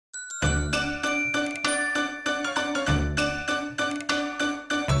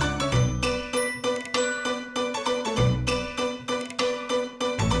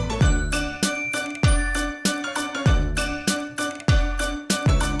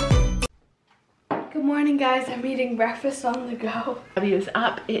Good morning, guys. I'm eating breakfast on the go. Abby is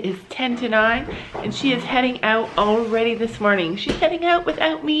up. It is 10 to 9 and she is heading out already this morning. She's heading out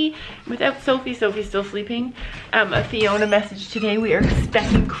without me, without Sophie. Sophie's still sleeping. A Fiona message today. We are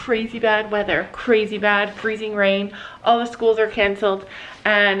expecting crazy bad weather, crazy bad, freezing rain. All the schools are canceled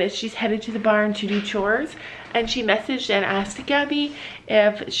and she's headed to the barn to do chores. And she messaged and asked Gabby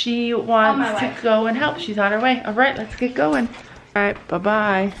if she wants to go and help. She's on her way. All right, let's get going. All right,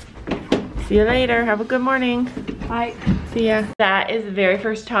 bye-bye. See you later. Have a good morning. Bye. See ya. That is the very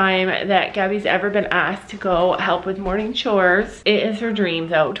first time that Gabby's ever been asked to go help with morning chores. It is her dream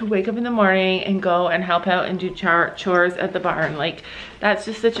though, to wake up in the morning and go and help out and do chores at the barn. Like, that's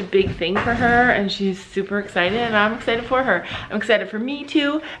just such a big thing for her and she's super excited and I'm excited for her. I'm excited for me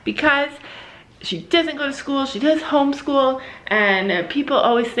too because she doesn't go to school, she does homeschool, and people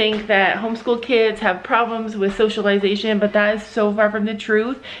always think that homeschool kids have problems with socialization, but that is so far from the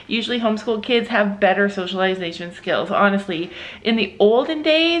truth. Usually homeschool kids have better socialization skills, honestly. In the olden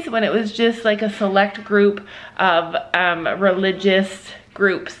days, when it was just like a select group of religious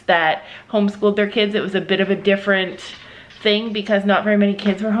groups that homeschooled their kids, it was a bit of a different thing because not very many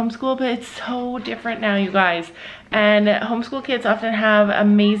kids were homeschooled, but it's so different now, you guys. And homeschool kids often have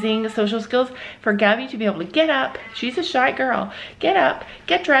amazing social skills. For Gabby to be able to get up, she's a shy girl, get up,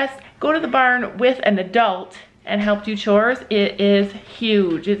 get dressed, go to the barn with an adult and help do chores, it is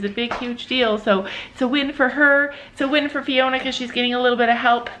huge. It's a big, huge deal. So it's a win for her. It's a win for Fiona because she's getting a little bit of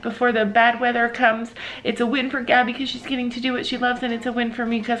help before the bad weather comes. It's a win for Gabby because she's getting to do what she loves, and it's a win for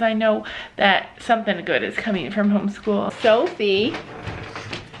me because I know that something good is coming from homeschool. Sophie,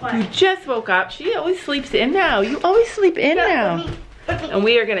 what? You just woke up. She always sleeps in now. You always sleep in now. And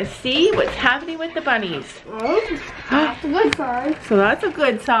we are gonna see what's happening with the bunnies. That's a good sign. So that's a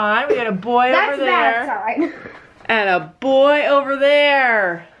good sign. We got a boy over there. That's a bad sign. And a boy over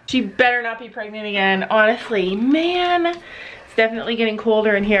there. She better not be pregnant again. Honestly, man, it's definitely getting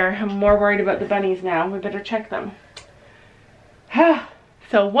colder in here. I'm more worried about the bunnies now. We better check them.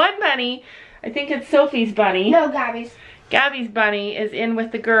 So one bunny, I think it's Sophie's bunny. No, Gabby's. Gabby's bunny is in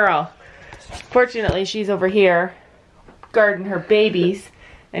with the girl. Fortunately, she's over here guarding her babies,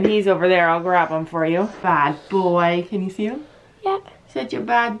 and he's over there. I'll grab him for you. Bad boy. Can you see him? Yeah. Such a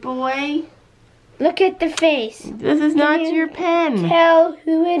bad boy. Look at the face. This is not your pen. Tell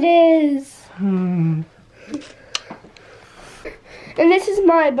who it is. And this is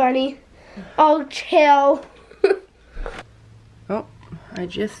my bunny. Oh, chill. Oh, I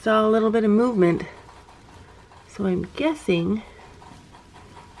just saw a little bit of movement. So I'm guessing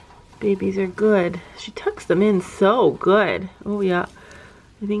babies are good. She tucks them in so good. Oh yeah,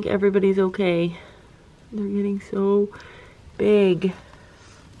 I think everybody's okay. They're getting so big.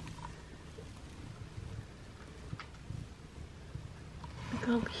 Look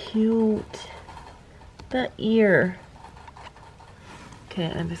how cute. That ear.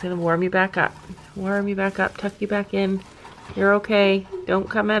 Okay, I'm just gonna warm you back up. Warm you back up, tuck you back in. You're okay. Don't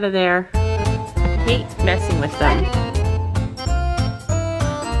come out of there. I hate messing with them.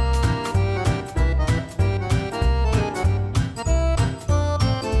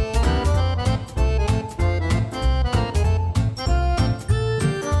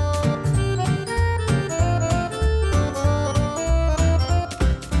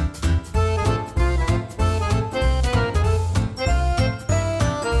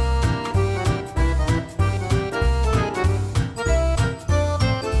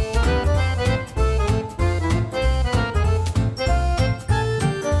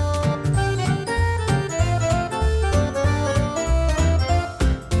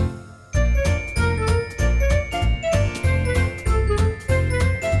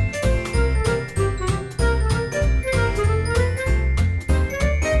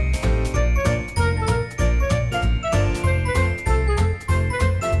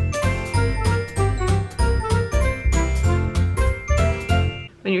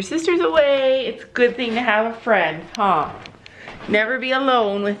 When your sister's away, it's a good thing to have a friend, huh? Never be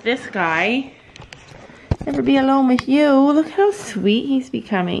alone with this guy. Never be alone with you. Look how sweet he's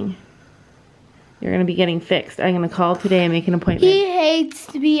becoming. You're gonna be getting fixed. I'm gonna call today and make an appointment. He hates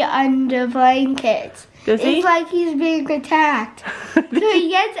to be under blankets. Does he? It's like he's being attacked. So he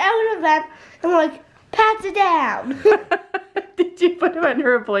gets out of them and like pats it down. Did you put him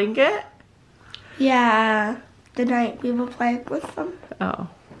under a blanket? Yeah, the night we were playing with them. Oh,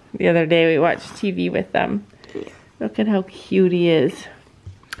 the other day we watched TV with them. Yeah. Look at how cute he is.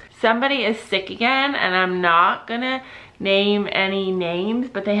 Somebody is sick again, and I'm not gonna name any names,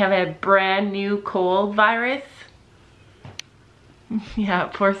 but they have a brand new cold virus. Yeah,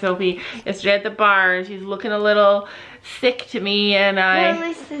 poor Sophie. Yesterday at the barn, she's looking a little sick to me, and Well, at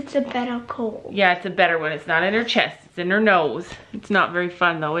least it's a better cold. Yeah, it's a better one. It's not in her chest, it's in her nose. It's not very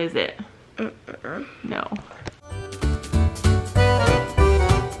fun though, is it? No.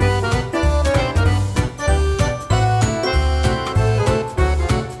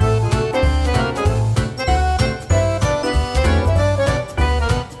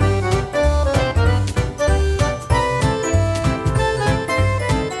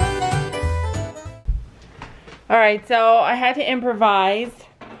 Alright, so I had to improvise.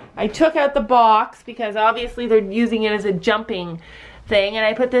 I took out the box because obviously they're using it as a jumping thing, and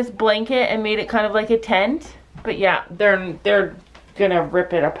I put this blanket and made it kind of like a tent. But yeah, they're gonna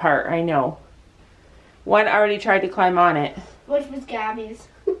rip it apart, I know. One already tried to climb on it. Which was Gabby's.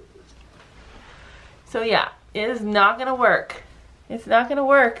 So yeah, it is not gonna work. It's not gonna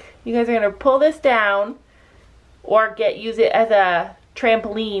work. You guys are gonna pull this down or use it as a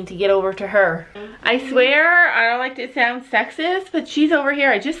trampoline to get over to her. I swear, I don't like to sound sexist, but she's over here.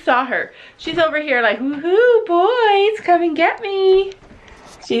 I just saw her. She's over here like, woohoo, boys, come and get me.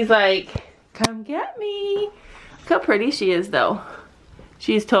 She's like, come get me. Look how pretty she is though.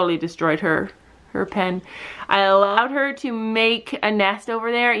 She's totally destroyed her pen. I allowed her to make a nest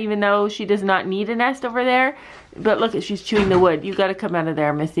over there, even though she does not need a nest over there. But look, she's chewing the wood. You gotta come out of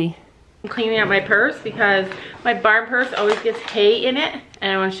there, Missy. I'm cleaning out my purse because my barn purse always gets hay in it,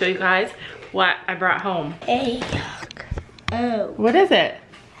 and I want to show you guys what I brought home. Hey, yuck. Oh. What is it?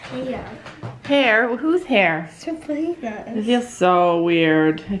 Hair. Hair? Well, whose hair? Sabrina's. It feels so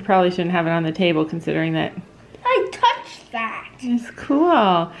weird. I probably shouldn't have it on the table considering that. I touched that. It's cool.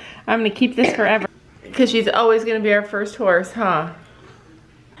 I'm going to keep this forever. Because she's always going to be our first horse, huh?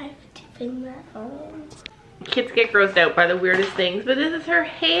 I'm tipping that on. Kids get grossed out by the weirdest things, but this is her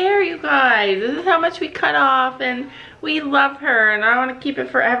hair, you guys. This is how much we cut off, and we love her, and I want to keep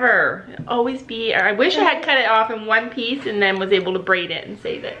it forever. It'll always be. I wish I had cut it off in one piece and then was able to braid it and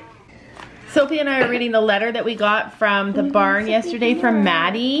save it. Sophie and I are reading the letter that we got from the barn yesterday from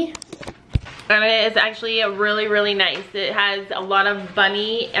Maddie. And it is actually really, really nice. It has a lot of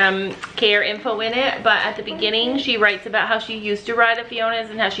bunny care info in it, but at the beginning she writes about how she used to ride at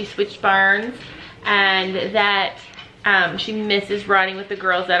Fiona's and how she switched barns, and that she misses riding with the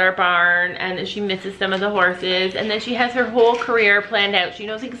girls at our barn, and that she misses some of the horses, and then she has her whole career planned out. She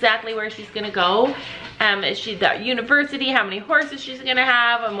knows exactly where she's gonna go. She's at university, how many horses she's gonna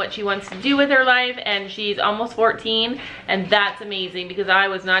have, and what she wants to do with her life, and she's almost 14, and that's amazing because I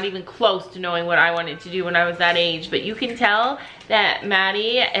was not even close to knowing what I wanted to do when I was that age. But you can tell that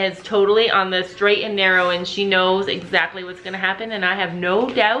Maddie is totally on the straight and narrow, and she knows exactly what's gonna happen, and I have no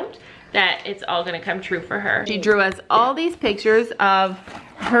doubt that it's all gonna come true for her. She drew us all these pictures of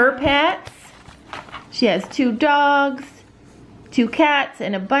her pets. She has 2 dogs, 2 cats,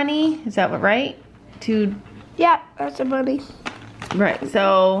 and a bunny. Is that what, right? 2. Yeah, that's a bunny. Right,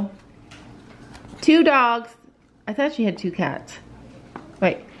 so 2 dogs. I thought she had 2 cats.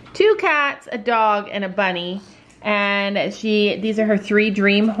 Wait, 2 cats, a dog, and a bunny. And these are her 3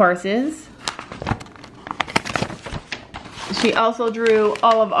 dream horses. She also drew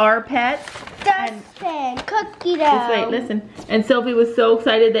all of our pets. Dustin, Cookie Dough. Just wait, listen. And Sophie was so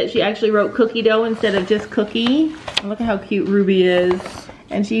excited that she actually wrote Cookie Dough instead of just Cookie. And look at how cute Ruby is.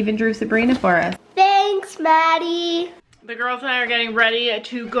 And she even drew Sabrina for us. Thanks, Maddie. The girls and I are getting ready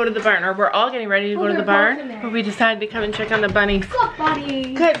to go to the barn, or we're all getting ready to go to the barn. But we decided to come and check on the bunnies. Good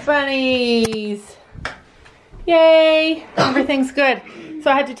bunnies. Good bunnies. Yay. Everything's good. So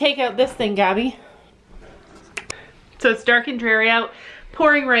I had to take out this thing, Gabby. So it's dark and dreary out,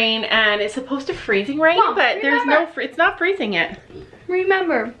 pouring rain, and it's supposed to freezing rain, Mom, but there's it's not freezing yet.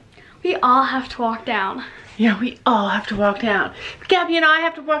 Remember, we all have to walk down. Yeah, we all have to walk down. Gabby and I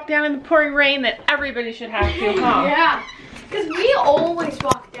have to walk down in the pouring rain that everybody should have to, huh? Yeah, because we always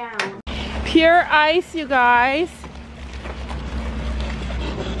walk down. Pure ice, you guys.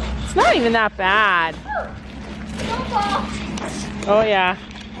 It's not even that bad. Oh yeah.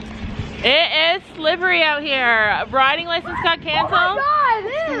 It is slippery out here. Riding license got canceled. Oh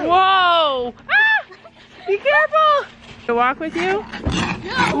my God, whoa! Ah! Be careful! To walk with you?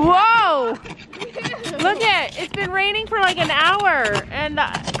 Whoa! Look at it. It's been raining for like an hour and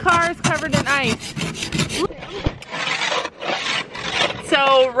the car is covered in ice.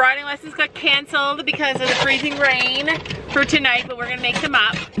 So riding lessons got canceled because of the freezing rain for tonight, but we're gonna make them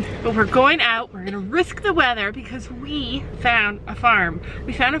up. But we're going out, we're gonna risk the weather because we found a farm.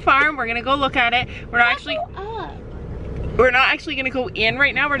 We found a farm, we're gonna go look at it. We're not actually, We're not actually gonna go in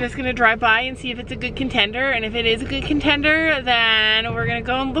right now. We're just gonna drive by and see if it's a good contender. And if it is a good contender, then we're gonna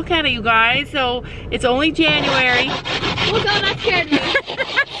go and look at it, you guys. So it's only January. Oh God, that scared me.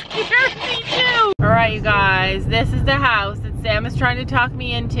 Scared me too. All right, you guys, this is the house that Sam is trying to talk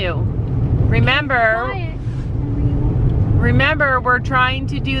me into. Remember, we're trying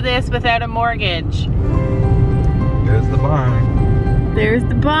to do this without a mortgage. There's the barn. There's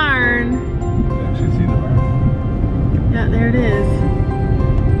the barn. Don't you see the barn? Yeah, there it is.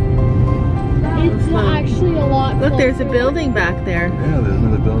 It's actually a lot Look, there's a closer. building back there. Yeah, there's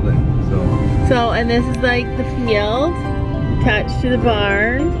another building. So, and this is like the field attached to the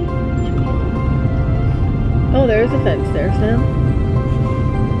barn. Oh, there's a fence there, Sam.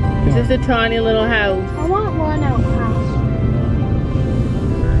 This is a tiny little house. I want one out house.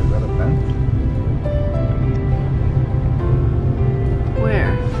 Is that a fence?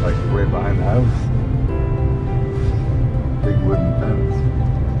 Where? Like right behind the house. Big wooden fence.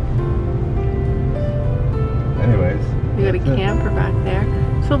 Anyways. We got a that's it. camper back there.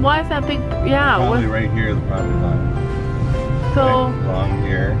 So why is that big? Yeah. Probably What, right here, the property line. so Right along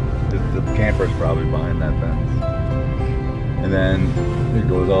here. The camper's probably behind that fence. And then it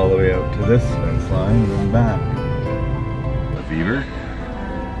goes all the way out to this fence line and then back. A beaver?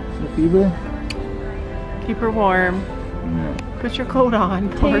 Is it a beaver? keep her warm. Yeah. Put your coat on,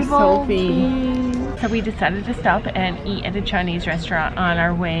 poor Table Sophie. So we decided to stop and eat at a Chinese restaurant on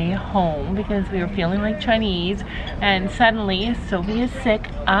our way home because we were feeling like Chinese, and suddenly Sophie is sick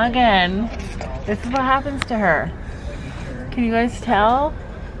again. This is what happens to her. Can you guys tell?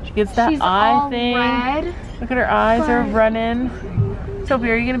 She gets that She's eye all thing. red. Look at her eyes are But- running. Sophie,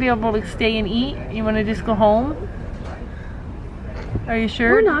 are you gonna be able to stay and eat? You wanna just go home? Are you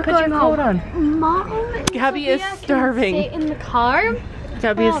sure? We're not Put going your coat home. on. Mom, Gabby is Sophia can starving. Sit in the car.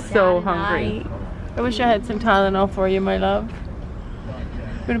 Gabby is Oh, so Dad and hungry. I wish I had some Tylenol for you, my love.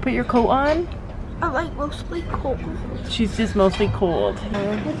 You gonna put your coat on? I like mostly cold. She's just mostly cold.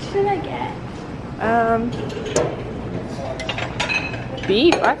 What should I get?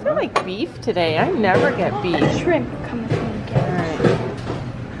 Beef. I feel like beef today. I never get beef. Shrimp. Come with me and get it. Alright.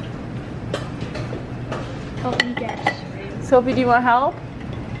 Help me get. Sophie, do you want help?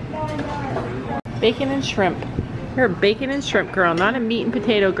 Bacon and shrimp. You're a bacon and shrimp girl, not a meat and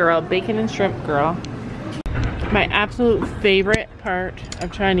potato girl. Bacon and shrimp girl. My absolute favorite part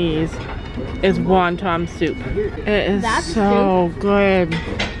of Chinese is wonton soup. It is That's so good.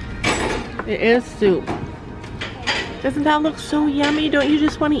 It is soup. Doesn't that look so yummy? Don't you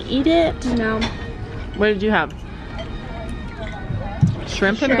just want to eat it? No. What did you have?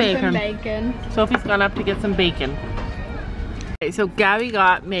 Shrimp and bacon. bacon. Sophie's gone up to get some bacon. Okay, so Gabby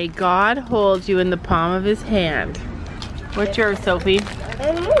got "May God hold you in the palm of his hand." What's yours, Sophie?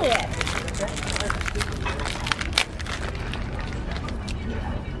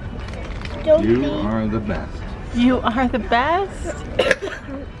 You are the best. You are the best.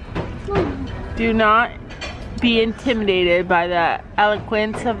 Do not be intimidated by the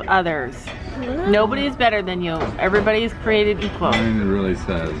eloquence of others. Nobody is better than you. Everybody is created equal. Mine really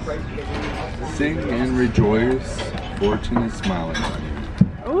says, sing and rejoice, fortune is smiling on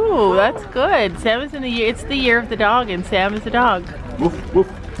you. Ooh, that's good. Sam is in the year. It's the year of the dog, and Sam is a dog. Woof, woof.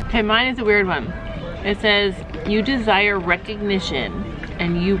 Okay, mine is a weird one. It says, "You desire recognition,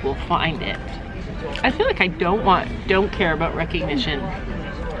 and you will find it." I feel like I don't care about recognition.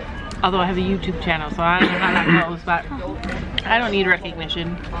 Although I have a YouTube channel, so I don't know how that goes, but I don't need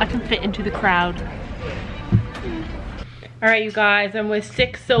recognition. I can fit into the crowd. All right, you guys, I'm with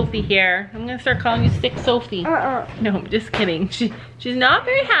Sick Sophie here. I'm gonna start calling you Sick Sophie. No, I'm just kidding. She's not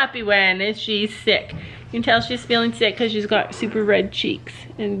very happy when she's sick. You can tell she's feeling sick because she's got super red cheeks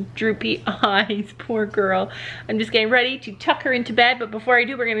and droopy eyes. Poor girl. I'm just getting ready to tuck her into bed, but before I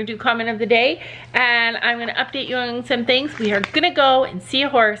do, we're gonna do comment of the day, and I'm gonna update you on some things. We are gonna go and see a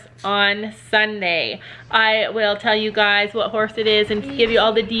horse on Sunday. I will tell you guys what horse it is and give you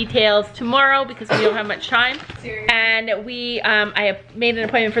all the details tomorrow because we don't have much time. And I have made an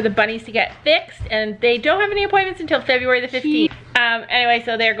appointment for the bunnies to get fixed, and they don't have any appointments until February the 15th. Anyway,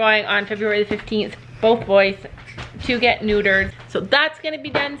 so they're going on February the 15th, both boys, to get neutered. So that's gonna be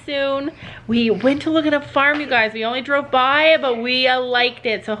done soon. We went to look at a farm, you guys. We only drove by, but we liked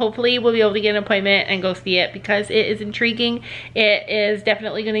it. So hopefully we'll be able to get an appointment and go see it because it is intriguing. It is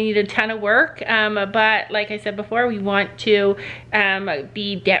definitely gonna need a ton of work. But like I said before, we want to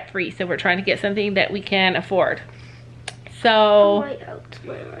be debt-free. So we're trying to get something that we can afford. So,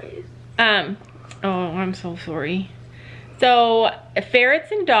 oh, I'm so sorry. So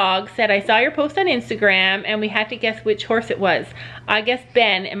Ferrets and Dogs said, I saw your post on Instagram and we had to guess which horse it was. I guessed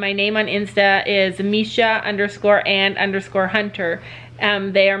Ben, and my name on Insta is Misha_and_Hunter.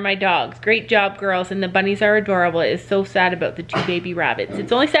 They are my dogs. Great job, girls, and the bunnies are adorable. It is so sad about the 2 baby rabbits.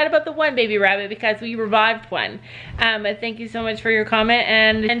 It's only sad about the 1 baby rabbit because we revived one. But thank you so much for your comment.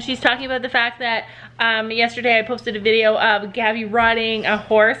 And she's talking about the fact that yesterday I posted a video of Gabby riding a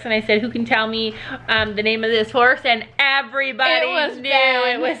horse, and I said, who can tell me the name of this horse? And everybody knew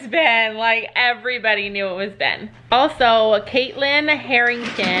it was Ben. Like, everybody knew it was Ben. Also, Caitlin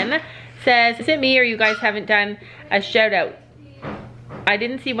Harrington says, is it me or you guys haven't done a shout out? I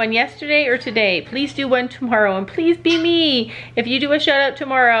didn't see one yesterday or today. Please do one tomorrow, and please be me. If you do a shout out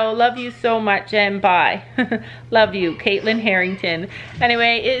tomorrow, love you so much, and bye. Love you, Caitlin Harrington.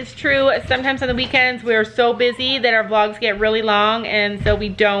 Anyway, it is true. Sometimes on the weekends we're so busy that our vlogs get really long, and so we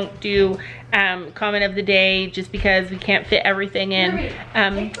don't do comment of the day just because we can't fit everything in.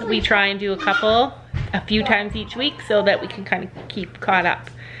 We try and do a few times each week so that we can kind of keep caught up.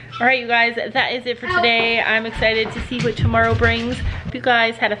 Alright, you guys, that is it for today. I'm excited to see what tomorrow brings. Hope you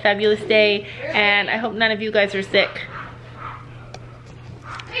guys had a fabulous day, and I hope none of you guys are sick.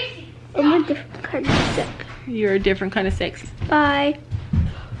 I'm a different kind of sick. You're a different kind of sick. Bye.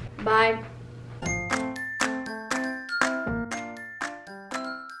 Bye.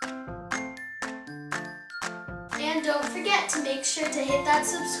 And don't forget to make sure to hit that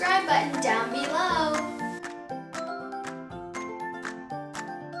subscribe button down below.